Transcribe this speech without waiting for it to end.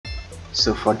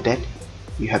So for that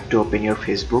you have to open your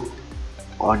Facebook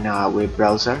on a web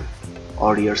browser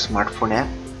or your smartphone app,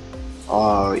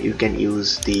 or you can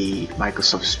use the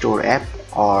Microsoft Store app,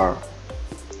 or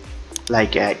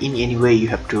like in any way you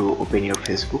have to open your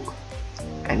Facebook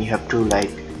and you have to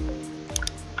like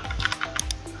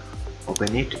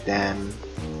open it. Then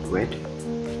wait,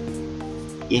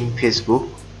 in Facebook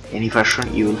any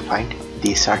version you will find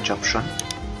the search option.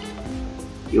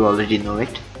 You already know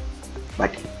it,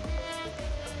 but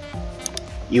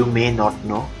you may not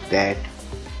know that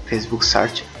Facebook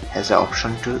search has an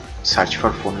option to search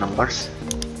for phone numbers.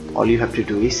 All you have to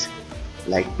do is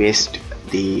like paste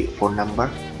the phone number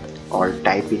or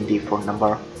type in the phone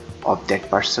number of that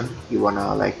person you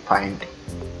wanna like find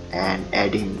and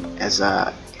add in as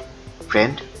a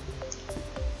friend.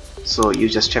 So you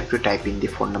just have to type in the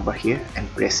phone number here and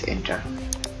press enter.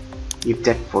 If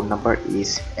that phone number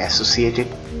is associated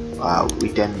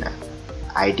with an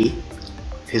ID,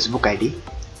 Facebook ID,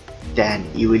 then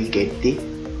you will get the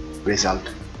result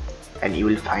and you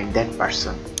will find that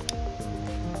person.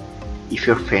 If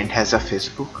your friend has a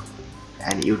Facebook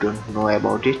and you don't know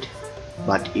about it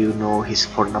but you know his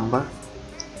phone number,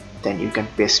 then you can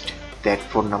paste that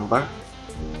phone number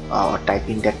or type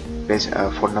in that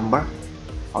phone number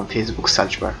on Facebook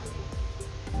search bar.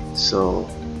 So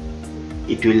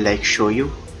it will like show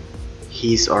you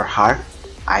his or her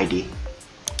ID.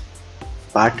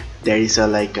 But there is a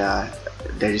like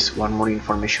there is one more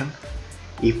information.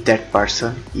 If that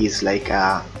person is like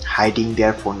hiding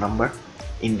their phone number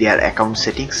in their account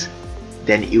settings,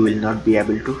 then you will not be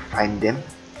able to find them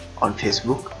on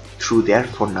Facebook through their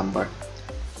phone number.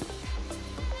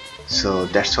 So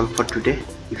that's all for today.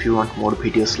 If you want more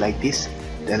videos like this,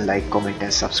 then like, comment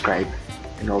and subscribe.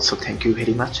 And also thank you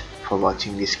very much for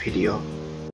watching this video.